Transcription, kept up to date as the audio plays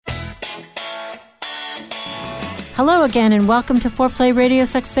Hello again, and welcome to Foreplay Radio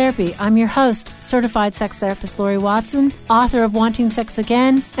Sex Therapy. I'm your host, certified sex therapist Lori Watson, author of Wanting Sex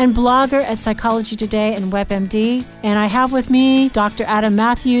Again, and blogger at Psychology Today and WebMD. And I have with me Dr. Adam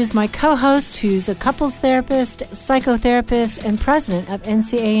Matthews, my co-host, who's a couples therapist, psychotherapist, and president of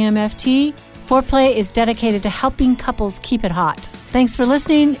NCAMFT. Foreplay is dedicated to helping couples keep it hot. Thanks for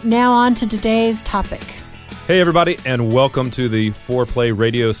listening. Now on to today's topic. Hey, everybody, and welcome to the Foreplay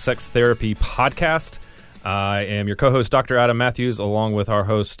Radio Sex Therapy podcast. I am your co-host, Dr. Adam Matthews, along with our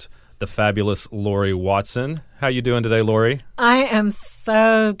host, the fabulous Lori Watson. How you doing today, Lori? I am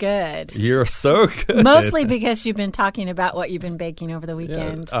so good. You're so good. Mostly because you've been talking about what you've been baking over the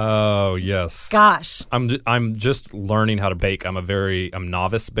weekend. Yeah. Oh, yes. Gosh. I'm just learning how to bake. I'm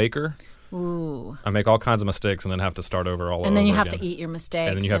novice baker. Ooh. I make all kinds of mistakes and then have to start over all over again. And then you have to eat your mistakes.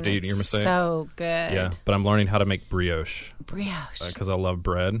 And then you have to eat your mistakes. So good. Yeah, but I'm learning how to make brioche. Brioche. Because I love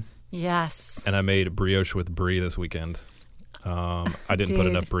bread. Yes. And I made brioche with brie this weekend. I didn't put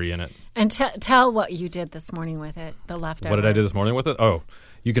enough brie in it. And tell what you did this morning with it, the leftovers. What did I do this morning with it? Oh,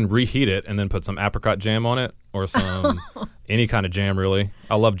 you can reheat it and then put some apricot jam on it or some any kind of jam, really.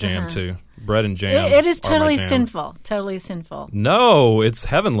 I love jam, too. Bread and jam. It is totally sinful. Totally sinful. No, it's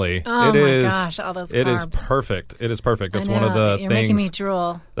heavenly. Oh, my gosh, all those carbs. It is perfect. It is perfect. That's one of the You're things. making me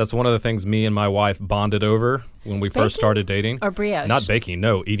drool. That's one of the things me and my wife bonded over when we first started dating. Or brioche? Not baking,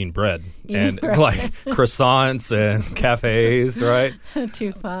 no, eating bread. Like croissants and cafes, right?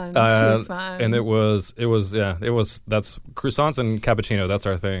 Too fun. Too fun. And that's croissants and cappuccino. That's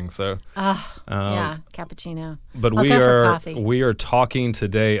our thing. So, yeah, cappuccino. But we are talking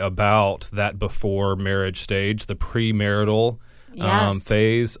today about that before marriage stage, the premarital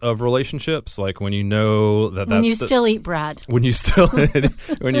phase of relationships, like when you know that's when you still eat bread, when you still eat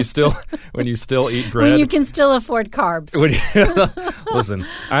bread, when you can still afford carbs. Listen,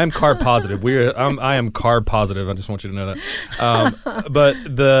 I am carb positive. I am carb positive. I just want you to know that.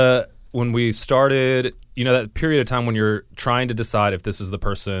 But when we started, that period of time when you're trying to decide if this is the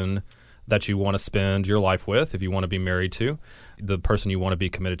person that you want to spend your life with, if you want to be married to, the person you want to be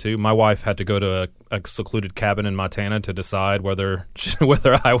committed to. My wife had to go to a secluded cabin in Montana to decide whether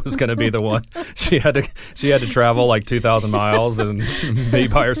I was going to be the one. She had to travel like 2,000 miles and be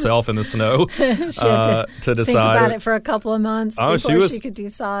by herself in the snow she had to decide. Think about it for a couple of months before she could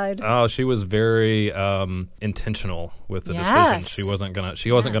decide. Oh, she was very intentional with the decision. She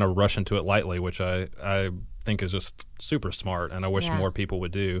wasn't gonna rush into it lightly, which I think is just super smart, and I wish more people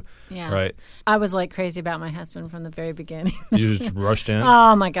would do. Yeah. Right? I was like crazy about my husband from the very beginning. You just rushed in?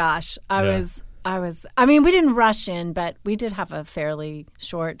 Oh my gosh. I mean, we didn't rush in, but we did have a fairly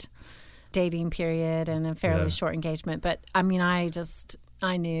short dating period and a fairly short engagement. But I mean, I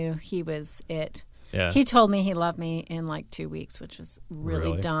knew he was it. Yeah. He told me he loved me in like 2 weeks, which was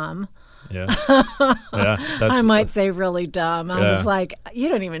really dumb. Yeah. I might say really dumb. I was like, you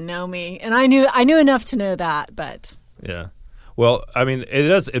don't even know me. And I knew enough to know that, but. Yeah. Well, I mean,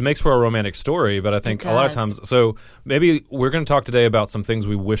 it makes for a romantic story, but I think a lot of times, so maybe we're going to talk today about some things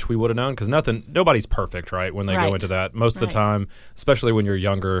we wish we would have known, because nobody's perfect, right, when they go into that. Most of the time, especially when you're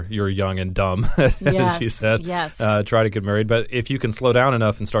younger, you're young and dumb, as you said. Yes. Try to get married. But if you can slow down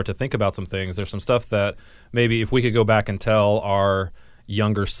enough and start to think about some things, there's some stuff that maybe if we could go back and tell our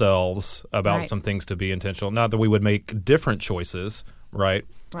younger selves about some things to be intentional, not that we would make different choices, right?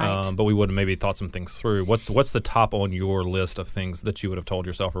 But we would have maybe thought some things through. What's the top on your list of things that you would have told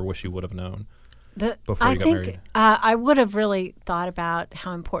yourself or wish you would have known before you got married? I would have really thought about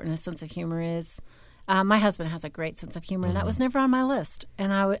how important a sense of humor is. My husband has a great sense of humor, and that was never on my list.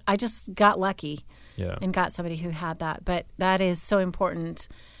 And I just got lucky and got somebody who had that. But that is so important.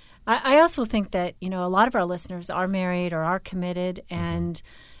 I also think that, a lot of our listeners are married or are committed, and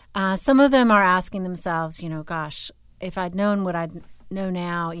some of them are asking themselves, gosh, if I'd known what I'd know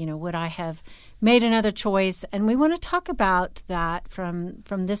now, would I have made another choice? And we want to talk about that from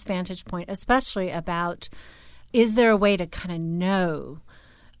this vantage point, especially about, is there a way to kind of know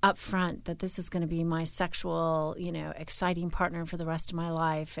up front that this is going to be my sexual, exciting partner for the rest of my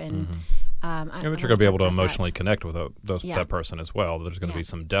life? And but you're going to be able to emotionally connect with that person as well. There's going to be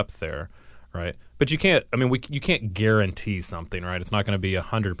some depth there, right? But you can't. I mean, you can't guarantee something, right? It's not going to be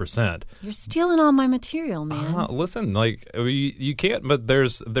 100%. You're stealing all my material, man. Listen, like you can't. But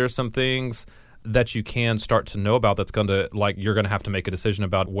there's some things that you can start to know about that's going to, like, you're going to have to make a decision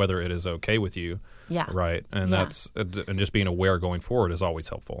about whether it is okay with you. Yeah. Right. And and just being aware going forward is always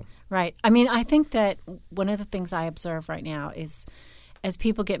helpful. Right. I mean, I think that one of the things I observe right now is, as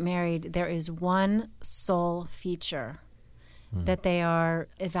people get married, there is one sole feature that they are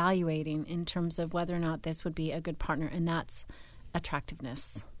evaluating in terms of whether or not this would be a good partner, and that's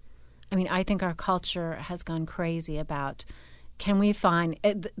attractiveness. I mean, I think our culture has gone crazy about, can we find,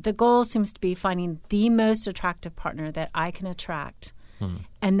 the goal seems to be finding the most attractive partner that I can attract.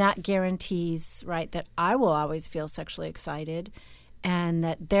 And that guarantees, right, that I will always feel sexually excited, and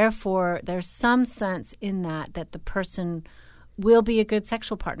that therefore there's some sense in that the person will be a good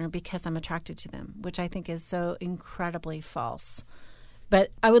sexual partner because I'm attracted to them, which I think is so incredibly false. But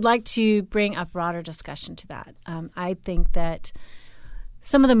I would like to bring a broader discussion to that. I think that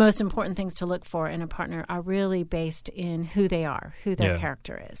some of the most important things to look for in a partner are really based in who they are, who their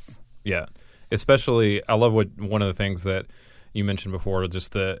character is. Yeah. Especially, I love one of the things that you mentioned before,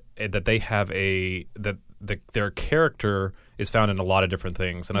 just that they have their character is found in a lot of different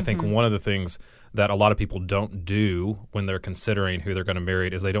things. And I think one of the things that a lot of people don't do when they're considering who they're going to marry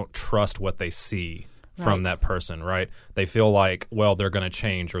is they don't trust what they see from that person, right? They feel like, well, they're going to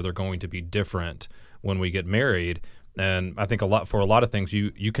change or they're going to be different when we get married. And I think for a lot of things,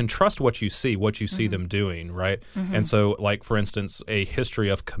 you can trust what you see them doing, right? And so, like, for instance, a history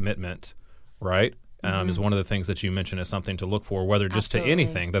of commitment, right? Is one of the things that you mentioned as something to look for, whether just to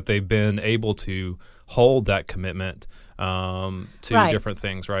anything, that they've been able to hold that commitment to different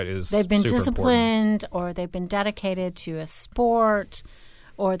things, right? They've been super disciplined, important. or they've been dedicated to a sport,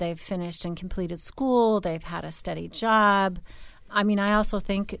 or they've finished and completed school, they've had a steady job. I mean, I also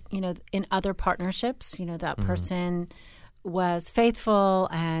think, in other partnerships, that person was faithful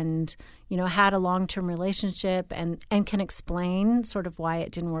and, had a long-term relationship and can explain sort of why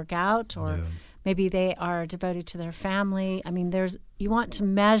it didn't work out, or maybe they are devoted to their family. I mean, you want to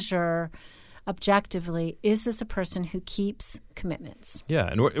measure objectively, is this a person who keeps commitments? Yeah,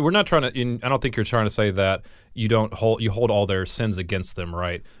 and we're not trying to. I don't think you're trying to say that you hold all their sins against them,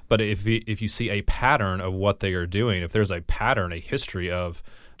 right? But if you see a pattern of what they are doing, if there's a pattern, a history of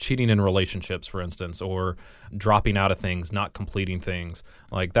cheating in relationships, for instance, or dropping out of things, not completing things,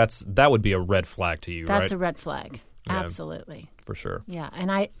 like that would be a red flag to you, right? That's a red flag, absolutely, for sure. Yeah,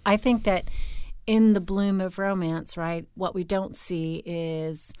 and I think that in the bloom of romance, right, what we don't see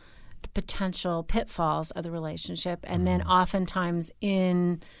is the potential pitfalls of the relationship. And then oftentimes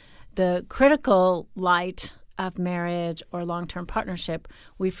in the critical light of marriage or long-term partnership,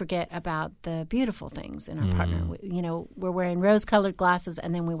 we forget about the beautiful things in our partner. We're wearing rose-colored glasses,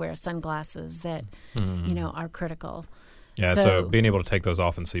 and then we wear sunglasses that, are critical. Yeah, so being able to take those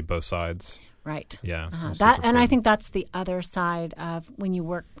off and see both sides. Right. Yeah. And I think that's the other side of when you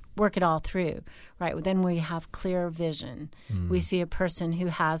work it all through, right? Then we have clear vision. We see a person who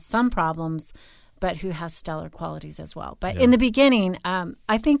has some problems, but who has stellar qualities as well. But in the beginning,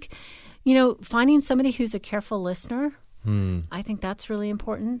 I think, finding somebody who's a careful listener, I think that's really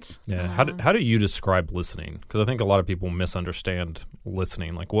important. Yeah. How do you describe listening? Because I think a lot of people misunderstand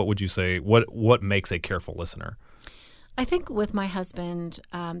listening. Like, what would you say? What makes a careful listener? I think with my husband,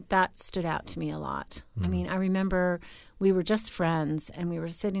 that stood out to me a lot. I mean, I remember we were just friends, and we were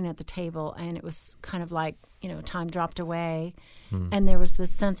sitting at the table, and it was kind of like, time dropped away. And there was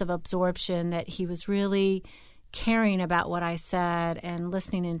this sense of absorption that he was really caring about what I said and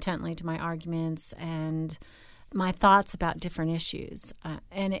listening intently to my arguments and my thoughts about different issues.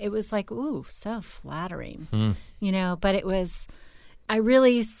 And it was like, ooh, so flattering, but it was... I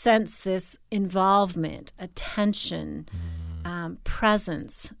really sense this involvement, attention,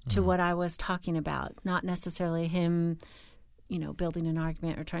 presence to what I was talking about, not necessarily him, building an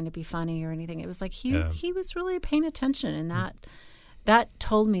argument or trying to be funny or anything. It was like he was really paying attention, and that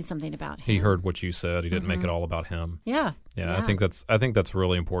told me something about him. He heard what you said. He didn't make it all about him. Yeah. I think that's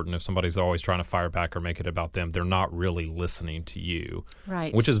really important. If somebody's always trying to fire back or make it about them, they're not really listening to you.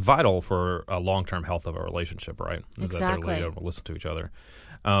 Right. Which is vital for a long-term health of a relationship, right? Exactly. That they're really able to listen to each other.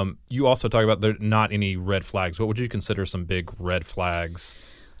 You also talk about there not any red flags. What would you consider some big red flags?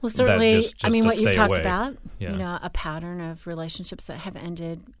 Well, certainly, just what you talked away. about, a pattern of relationships that have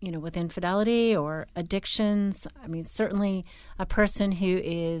ended, with infidelity or addictions. I mean, certainly a person who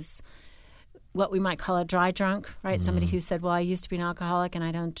is what we might call a dry drunk, right? Somebody who said, well, I used to be an alcoholic and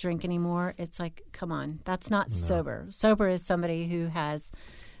I don't drink anymore. It's like, come on, that's not sober. Sober is somebody who has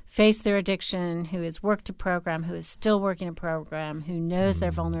faced their addiction, who has worked a program, who is still working a program, who knows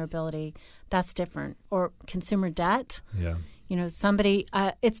their vulnerability. That's different. Or consumer debt. Yeah. Somebody,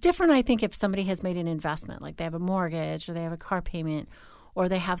 it's different, I think, if somebody has made an investment, like they have a mortgage or they have a car payment or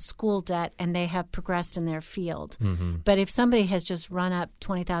they have school debt and they have progressed in their field. But if somebody has just run up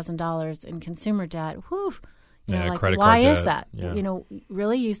 $20,000 in consumer debt, credit why card is debt. that? Yeah.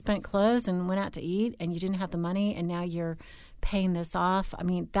 Really, you spent clothes and went out to eat and you didn't have the money and now you're paying this off. I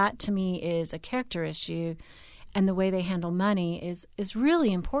mean, that to me is a character issue, and the way they handle money is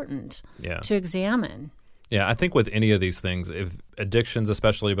really important to examine. Yeah, I think with any of these things, if addictions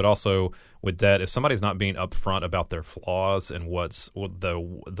especially, but also with debt, if somebody's not being upfront about their flaws and what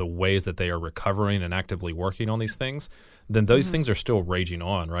the ways that they are recovering and actively working on these things, then those things are still raging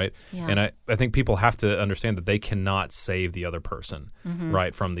on, right? Yeah. And I think people have to understand that they cannot save the other person,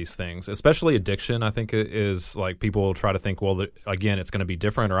 right, from these things. Especially addiction, I think, is like people try to think, well, again, it's going to be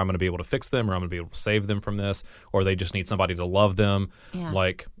different, or I'm going to be able to fix them, or I'm going to be able to save them from this, or they just need somebody to love them. Yeah.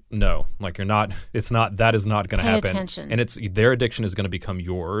 Like, no, like that is not going to happen. Pay attention. And their addiction is going to become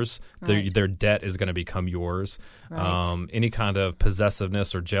yours. Right. Their debt is going to become yours. Right. Any kind of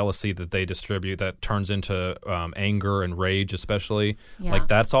possessiveness or jealousy that they distribute that turns into anger and rage, especially, like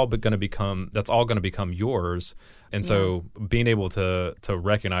that's all going to become yours. And so being able to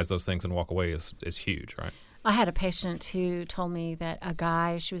recognize those things and walk away is huge, right? I had a patient who told me that a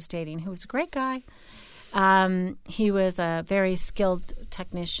guy she was dating, who was a great guy, he was a very skilled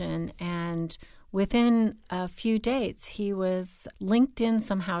technician, and within a few dates, he was linked in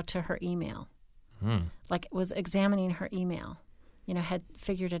somehow to her email. Like was examining her email, had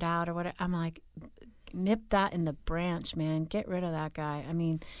figured it out or whatever. I'm like, nip that in the branch, man. Get rid of that guy. I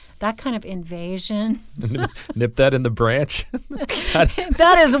mean, that kind of invasion. Nip that in the branch?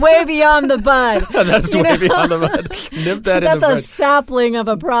 That is way beyond the bud. That's way beyond the bud. Nip that in the branch. That's a sapling of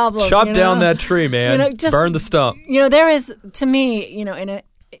a problem. Chop down that tree, man. Burn the stump. There is, to me,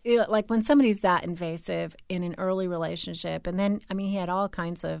 like when somebody's that invasive in an early relationship, and then, he had all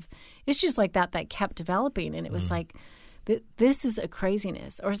kinds of issues like that kept developing, and it was like, this is a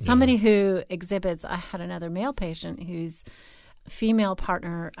craziness. Or somebody who exhibits, I had another male patient whose female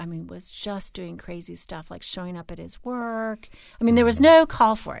partner, was just doing crazy stuff, like showing up at his work. There was no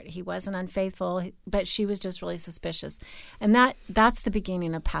call for it. He wasn't unfaithful, but she was just really suspicious. And that's the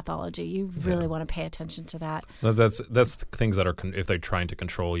beginning of pathology. You really want to pay attention to that. That's things that are, if they're trying to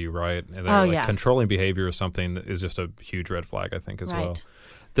control you, right? Controlling behavior is something that is just a huge red flag, I think, as well.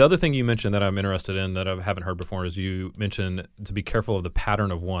 The other thing you mentioned that I'm interested in that I haven't heard before is you mentioned to be careful of the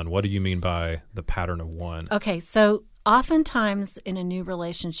pattern of one. What do you mean by the pattern of one? Okay, so oftentimes in a new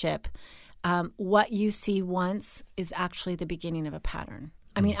relationship, what you see once is actually the beginning of a pattern.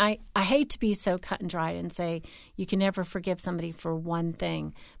 I hate to be so cut and dried and say you can never forgive somebody for one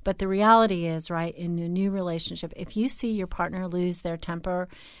thing. But the reality is, right, in a new relationship, if you see your partner lose their temper,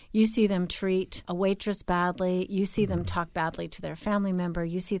 you see them treat a waitress badly, you see them talk badly to their family member,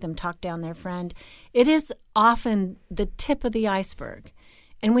 you see them talk down their friend, it is often the tip of the iceberg.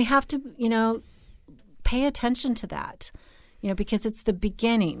 And we have to, pay attention to that, because it's the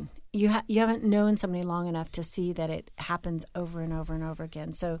beginning. You haven't known somebody long enough to see that it happens over and over and over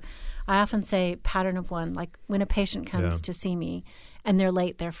again. So I often say pattern of one, like when a patient comes to see me and they're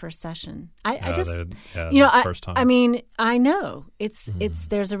late their first session. First time. I know it's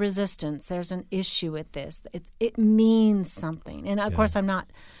there's a resistance. There's an issue with this. It means something. And of course, I'm not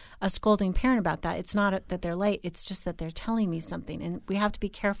a scolding parent about that. It's not that they're late. It's just that they're telling me something. And we have to be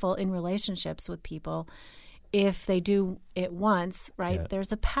careful in relationships with people. If they do it once, right,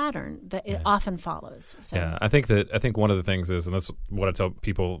 there's a pattern that it often follows. So. Yeah, I think one of the things is, and that's what I tell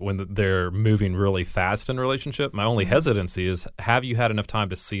people when they're moving really fast in a relationship, my only hesitancy is, have you had enough time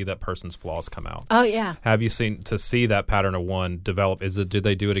to see that person's flaws come out? Oh, yeah. Have you seen to see that pattern of one develop? Did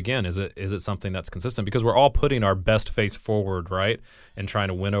they do it again? Is it something that's consistent? Because we're all putting our best face forward, right, and trying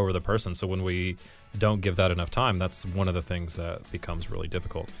to win over the person. So when we don't give that enough time, that's one of the things that becomes really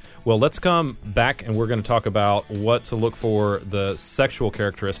difficult. Well, let's come back and we're going to talk about what to look for, the sexual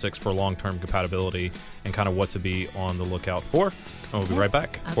characteristics for long-term compatibility, and kind of what to be on the lookout for. And we'll be right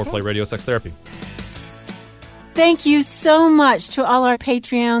back. Okay. Foreplay Radio Sex Therapy. Thank you so much to all our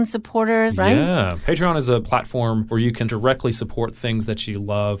Patreon supporters, right? Yeah. Patreon is a platform where you can directly support things that you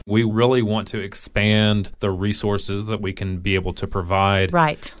love. We really want to expand the resources that we can be able to provide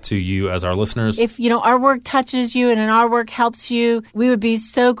to you as our listeners. If, our work touches you and our work helps you, we would be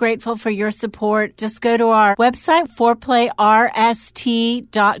so grateful for your support. Just go to our website,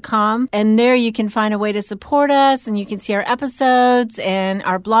 foreplayrst.com, and there you can find a way to support us, and you can see our episodes and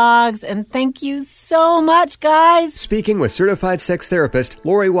our blogs. And thank you so much, guys. Speaking with certified sex therapist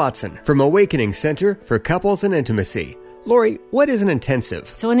Lori Watson from Awakening Center for Couples and Intimacy. Lori, what is an intensive?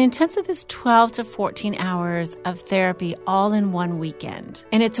 So an intensive is 12 to 14 hours of therapy all in one weekend.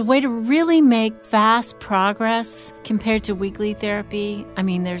 And it's a way to really make fast progress compared to weekly therapy.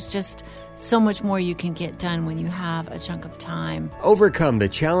 There's just so much more you can get done when you have a chunk of time. Overcome the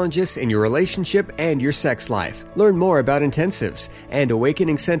challenges in your relationship and your sex life. Learn more about intensives and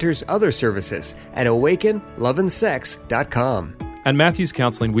Awakening Center's other services at awakenloveandsex.com. At Matthews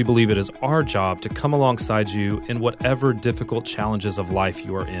Counseling, we believe it is our job to come alongside you in whatever difficult challenges of life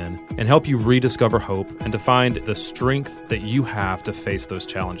you are in and help you rediscover hope and to find the strength that you have to face those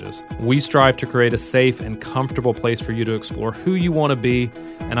challenges. We strive to create a safe and comfortable place for you to explore who you want to be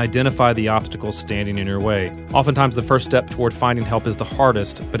and identify the obstacles standing in your way. Oftentimes, the first step toward finding help is the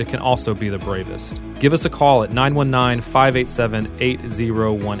hardest, but it can also be the bravest. Give us a call at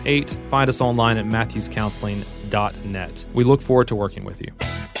 919-587-8018. Find us online at matthewscounseling.net. We look forward to working with you.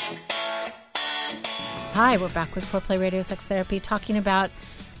 Hi, we're back with Foreplay Radio Sex Therapy talking about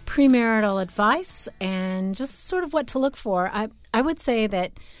premarital advice and just sort of what to look for. I would say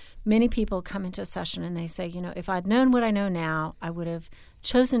that many people come into a session and they say, if I'd known what I know now, I would have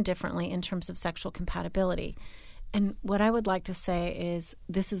chosen differently in terms of sexual compatibility. And what I would like to say is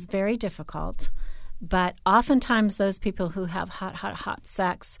this is very difficult, but oftentimes those people who have hot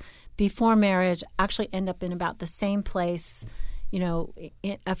sex before marriage actually end up in about the same place,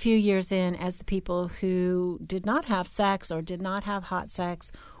 a few years in as the people who did not have sex or did not have hot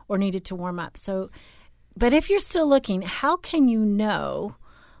sex or needed to warm up. So, but if you're still looking, how can you know,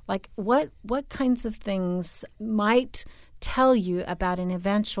 what kinds of things might tell you about an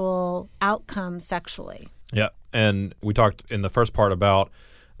eventual outcome sexually? Yeah, and we talked in the first part about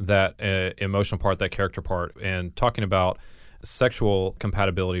that emotional part, that character part, and talking about sexual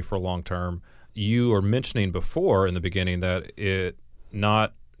compatibility for long term. You were mentioning before in the beginning that it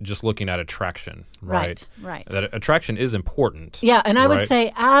not just looking at attraction, right? Right. That attraction is important. Yeah, and I would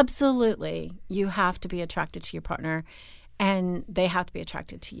say absolutely you have to be attracted to your partner and they have to be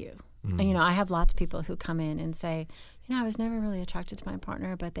attracted to you. And, I have lots of people who come in and say, I was never really attracted to my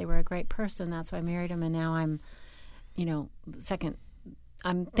partner, but they were a great person. That's why I married them. And now I'm,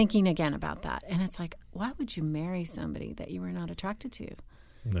 I'm thinking again about that. And it's like, why would you marry somebody that you were not attracted to?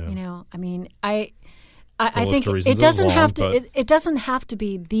 No. I think it doesn't have to. It doesn't have to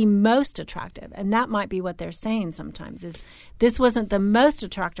be the most attractive, and that might be what they're saying sometimes. Is this wasn't the most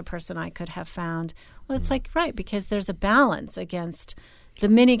attractive person I could have found? Well, it's right, because there's a balance against the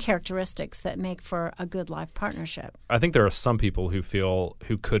many characteristics that make for a good life partnership. I think there are some people who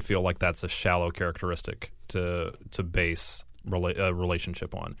could feel like that's a shallow characteristic to base a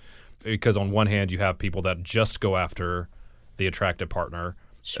relationship on, because on one hand you have people that just go after the attractive partner.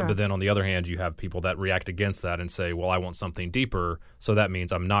 Sure. But then on the other hand, you have people that react against that and say, well, I want something deeper, so that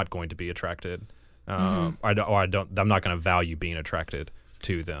means I'm not going to be attracted. I'm not going to value being attracted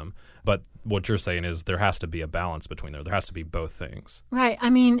to them. But what you're saying is there has to be a balance between there. There has to be both things. Right. I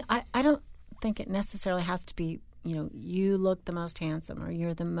mean, I don't think it necessarily has to be, you look the most handsome or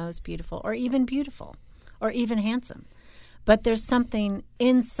you're the most beautiful or even handsome. But there's something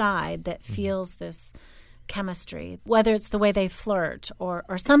inside that feels this chemistry, whether it's the way they flirt or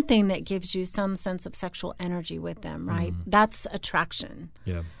something that gives you some sense of sexual energy with them, right? That's attraction.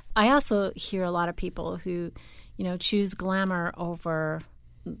 Yeah. I also hear a lot of people who, choose glamour over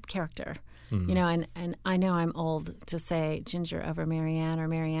character. And I know I'm old to say Ginger over Marianne or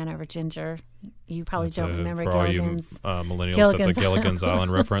Marianne over Ginger. You probably don't remember Gilligan's. For all you millennials, that's a Gilligan's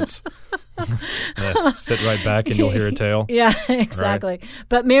Island reference. Sit right back and you'll hear a tale. Yeah, exactly. Right.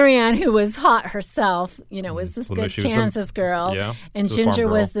 But Marianne, who was hot herself, was this good Kansas girl. Yeah, and Ginger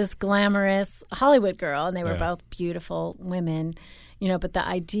was this glamorous Hollywood girl, and they were both beautiful women. But the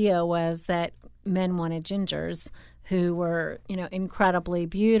idea was that men wanted Gingers who were, incredibly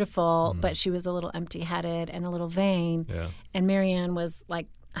beautiful, but she was a little empty-headed and a little vain. Yeah. And Marianne was like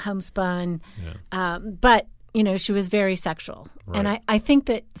homespun, but she was very sexual. Right. And I think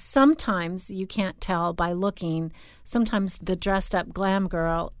that sometimes you can't tell by looking. Sometimes the dressed-up glam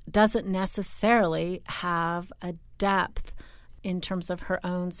girl doesn't necessarily have a depth in terms of her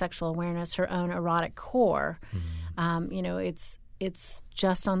own sexual awareness, her own erotic core. It's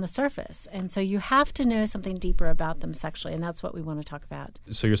just on the surface. And so you have to know something deeper about them sexually, and that's what we want to talk about.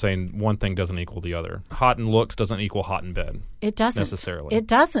 So you're saying one thing doesn't equal the other. Hot in looks doesn't equal hot in bed. It doesn't. Necessarily. It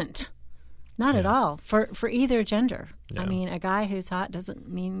doesn't. Not at all. For either gender. Yeah. I mean, a guy who's hot doesn't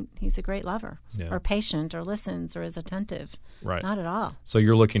mean he's a great lover or patient or listens or is attentive. Right. Not at all. So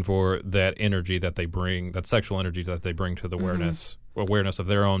you're looking for that energy that they bring, that sexual energy that they bring to the awareness of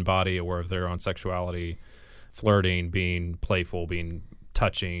their own body, aware of their own sexuality, flirting, being playful, being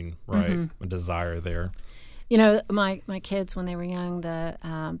touching, right? A desire there. My kids, when they were young, the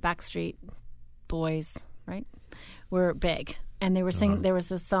Backstreet Boys, right, were big. and they were singing. There was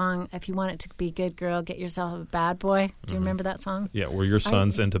this song, "If you want it to be good, girl, get yourself a bad boy." Do you remember that song? Yeah. Were your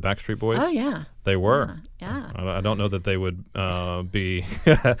sons into Backstreet Boys? Oh yeah, they were. Yeah. I don't know that they would be.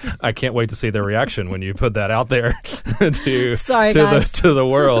 I can't wait to see their reaction when you put that out there to the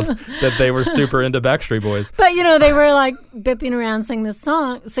world that they were super into Backstreet Boys. But they were like bipping around singing this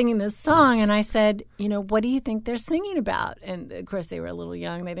song, and I said, what do you think they're singing about? And of course they were a little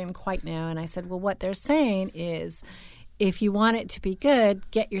young; they didn't quite know. And I said, well, what they're saying is, if you want it to be good,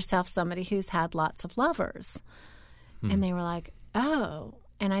 get yourself somebody who's had lots of lovers. And they were like, oh.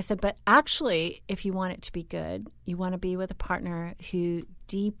 And I said, but actually, if you want it to be good, you want to be with a partner who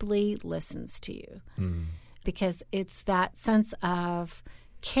deeply listens to you. Because it's that sense of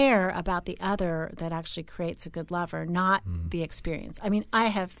care about the other that actually creates a good lover, not the experience. I mean, I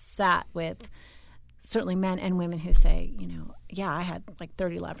have sat with certainly men and women who say, yeah, I had like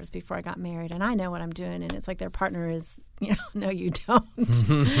 30 lovers before I got married, and I know what I'm doing. And it's like their partner is, no, you don't.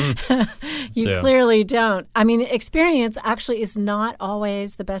 You clearly don't. I mean, experience actually is not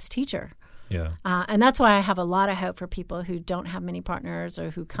always the best teacher. Yeah. And that's why I have a lot of hope for people who don't have many partners or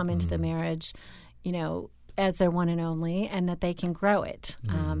who come into the marriage, as their one and only, and that they can grow it.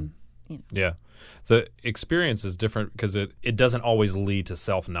 Yeah. So experience is different because it doesn't always lead to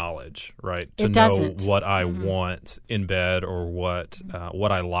self-knowledge, right? To know what I want in bed or what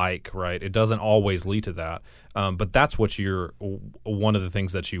I like, right? It doesn't always lead to that. But that's what one of the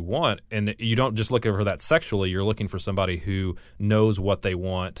things that you want. And you don't just look for that sexually. You're looking for somebody who knows what they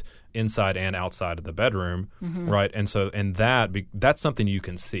want inside and outside of the bedroom, right? And so, that's something you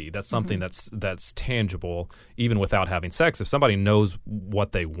can see. That's something that's tangible, even without having sex. If somebody knows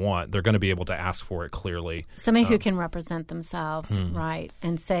what they want, they're going to be able to ask for it clearly. Somebody who can represent themselves, right,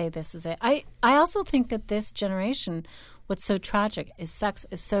 and say, this is it. I also think that this generation, what's so tragic is sex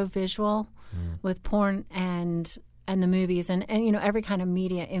is so visual with porn and the movies and every kind of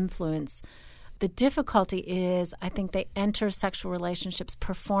media influence. The difficulty is, I think they enter sexual relationships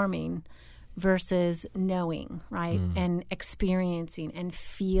performing versus knowing, right, and experiencing and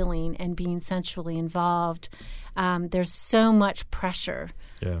feeling and being sensually involved. There's so much pressure,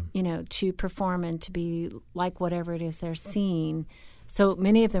 to perform and to be like whatever it is they're seeing. So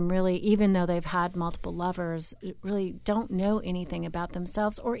many of them really, even though they've had multiple lovers, really don't know anything about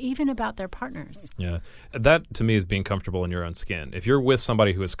themselves or even about their partners. Yeah. That, to me, is being comfortable in your own skin. If you're with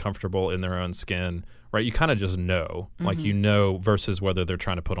somebody who is comfortable in their own skin, right, you kind of just know. Like, versus whether they're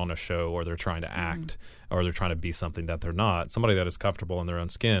trying to put on a show or they're trying to act or they're trying to be something that they're not. Somebody that is comfortable in their own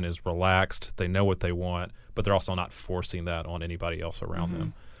skin is relaxed. They know what they want, but they're also not forcing that on anybody else around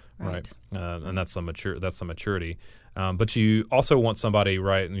them. Right. And that's some maturity. But you also want somebody,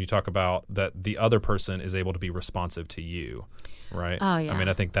 right, and you talk about that the other person is able to be responsive to you, right? Oh, yeah. I mean,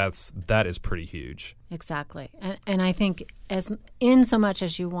 I think that is pretty huge. Exactly. And I think as in so much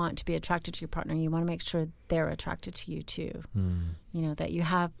as you want to be attracted to your partner, you want to make sure they're attracted to you too. That you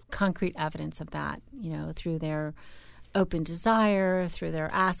have concrete evidence of that, through their open desire, through their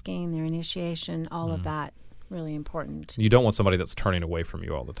asking, their initiation, all of that. Really important. You don't want somebody that's turning away from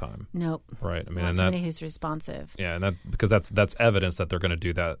you all the time. Nope. Right. I mean, and somebody who's responsive. Yeah, and because that's evidence that they're going to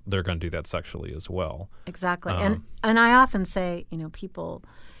do that. They're going to do that sexually as well. Exactly. And I often say, people,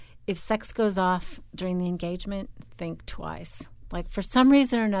 if sex goes off during the engagement, think twice. Like, for some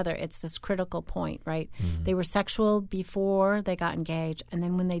reason or another, it's this critical point, right? They were sexual before they got engaged, and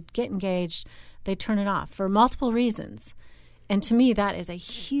then when they get engaged, they turn it off for multiple reasons. And to me, that is a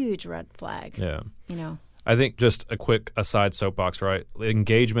huge red flag. Yeah. I think, just a quick aside soapbox, right?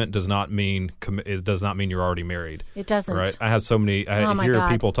 Engagement does not mean you're already married. It doesn't. Right? I have so many. I hear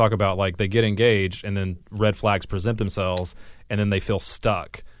people talk about, like, they get engaged and then red flags present themselves and then they feel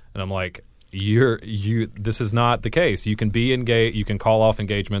stuck. And I'm like, this is not the case. You can be engaged. You can call off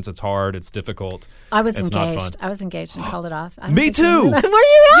engagements. It's hard. It's difficult. I was engaged. I was engaged and called it off. Me too. Were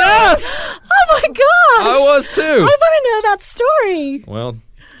you? Yes. Oh my gosh. I was too. I want to know that story. Well,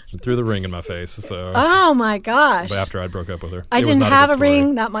 threw the ring in my face. So. Oh my gosh! But after I broke up with her, I didn't have a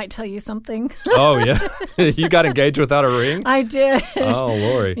ring. That might tell you something. Oh yeah, you got engaged without a ring? I did. Oh,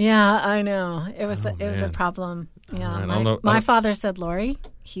 Lori. Yeah, I know. It was a problem. Yeah, my father said, "Lori,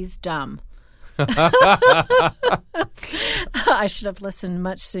 he's dumb." I should have listened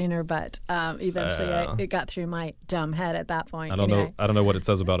much sooner, but eventually it got through my dumb head at that point. I don't know what it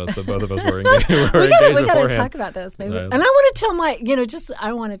says about us that both of us were engaged. we got to talk about this, maybe. And I want to tell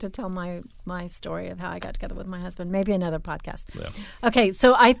I wanted to tell my story of how I got together with my husband. Maybe another podcast. Yeah. Okay,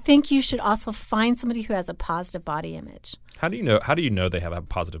 so I think you should also find somebody who has a positive body image. How do you know they have a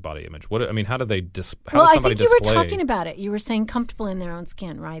positive body image? How do they Well, I think you were talking about it. You were saying comfortable in their own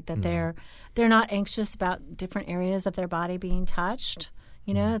skin, right? That they're not anxious about different areas of their body being touched.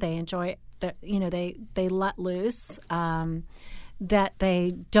 They enjoy they let loose. That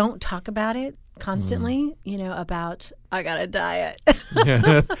they don't talk about it constantly, about, I got a diet.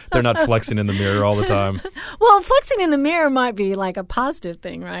 They're not flexing in the mirror all the time. Well, flexing in the mirror might be like a positive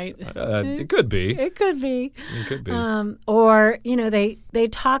thing, right? It could be. It could be. It could be. Or, they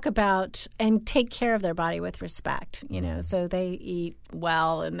talk about and take care of their body with respect, so they eat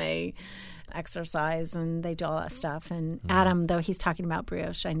well and they exercise and they do all that stuff. And Adam, though he's talking about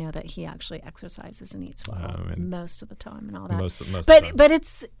brioche, I know that he actually exercises and eats well most of the time and all that. Most of the time. But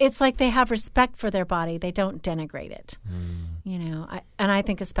it's like they have respect for their body. They don't denigrate it. And I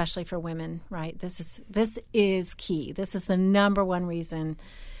think especially for women, right? This is key. This is the number one reason,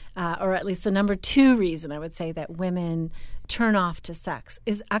 or at least the number two reason I would say that women turn off to sex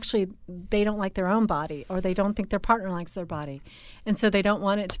is actually they don't like their own body or they don't think their partner likes their body. And so they don't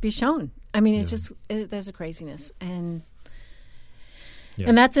want it to be shown. It's just, there's a craziness. And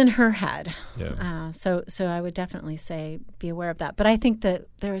that's in her head. Yeah. So I would definitely say be aware of that. But I think that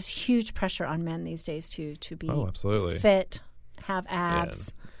there is huge pressure on men these days to be fit, have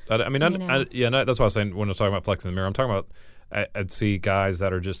abs. Yeah. That's why I was saying when I was talking about flexing in the mirror, I'm talking about I'd see guys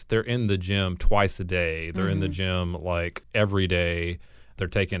that are they're in the gym twice a day. They're in the gym like every day. They're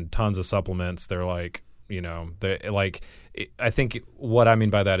taking tons of supplements. They're like, I think what I mean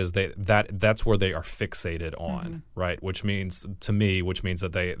by that is that's where they are fixated on, right? Which means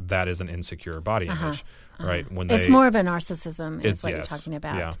that that is an insecure body image, right? It's more of a narcissism is what you're talking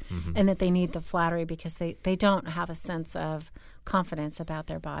about, and that they need the flattery because they don't have a sense of confidence about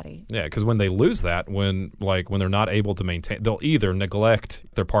their body. Yeah, because when they lose that, when they're not able to maintain, they'll either neglect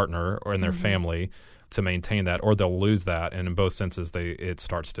their partner or in their family to maintain that, or they'll lose that, and in both senses, it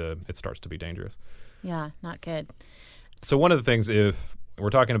starts to be dangerous. Yeah, not good. So one of the things, if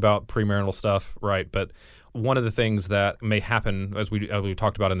we're talking about premarital stuff, right? But one of the things that may happen, as we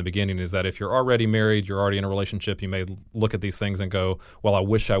talked about in the beginning, is that if you're already married, you're already in a relationship, you may look at these things and go, well, I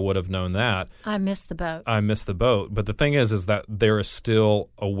wish I would have known that. I missed the boat. But the thing is that there is still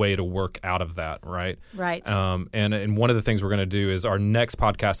a way to work out of that, right? Right. And one of the things we're going to do is our next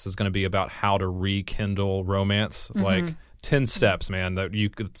podcast is going to be about how to rekindle romance, like 10 steps, man,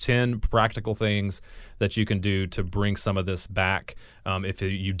 10 practical things that you can do to bring some of this back if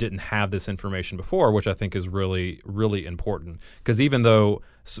you didn't have this information before, which I think is really, really important. Because even though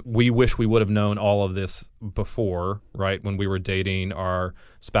we wish we would have known all of this before, right, when we were dating our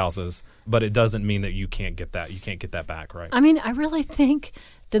spouses, but it doesn't mean that you can't get that. You can't get that back, right? I really think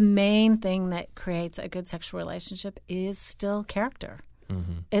the main thing that creates a good sexual relationship is still character.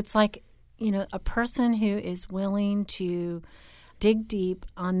 It's like, a person who is willing to dig deep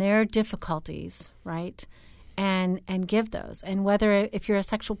on their difficulties, right, and give those. And if you're a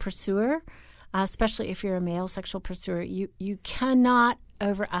sexual pursuer, especially if you're a male sexual pursuer, you cannot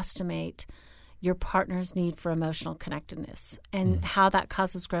overestimate your partner's need for emotional connectedness and how that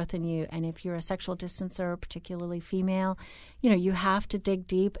causes growth in you. And if you're a sexual distancer, particularly female, you have to dig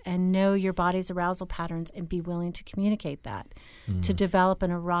deep and know your body's arousal patterns and be willing to communicate that, to develop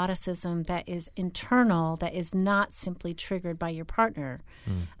an eroticism that is internal, that is not simply triggered by your partner.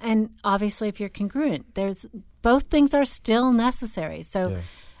 And obviously, if you're congruent, both things are still necessary. So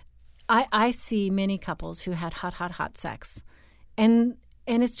I see many couples who had hot sex, and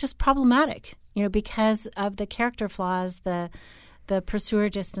it's just problematic. Because of the character flaws, the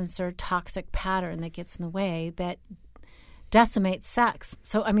pursuer-distancer toxic pattern that gets in the way that decimates sex.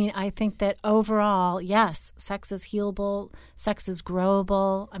 So, I think that overall, yes, sex is healable, sex is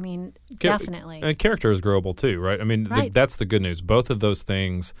growable. Definitely. And character is growable too, right? Right. That's the good news. Both of those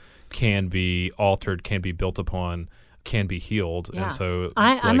things can be altered, can be built upon, can be healed. Yeah. And so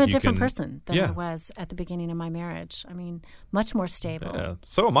I'm a different person than I was at the beginning of my marriage. Much more stable. Yeah.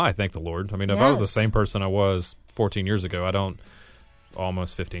 So am I, thank the Lord. If I was the same person I was 14 years ago,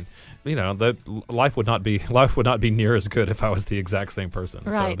 almost 15, that life would not be near as good if I was the exact same person.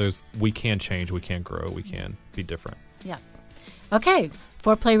 Right. So we can change, we can grow, we can be different. Yeah. Okay.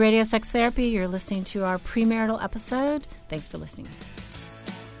 Foreplay Radio Sex Therapy. You're listening to our premarital episode. Thanks for listening.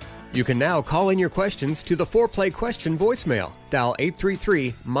 You can now call in your questions to the Foreplay question voicemail. Dial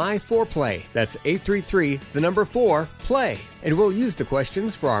 833-MY-4PLAY. That's 833-4-PLAY. And we'll use the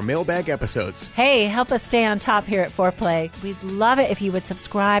questions for our mailbag episodes. Hey, help us stay on top here at Foreplay. We'd love it if you would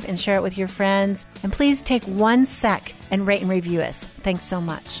subscribe and share it with your friends. And please take 1 sec and rate and review us. Thanks so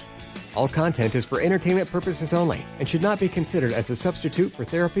much. All content is for entertainment purposes only and should not be considered as a substitute for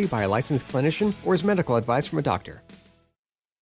therapy by a licensed clinician or as medical advice from a doctor.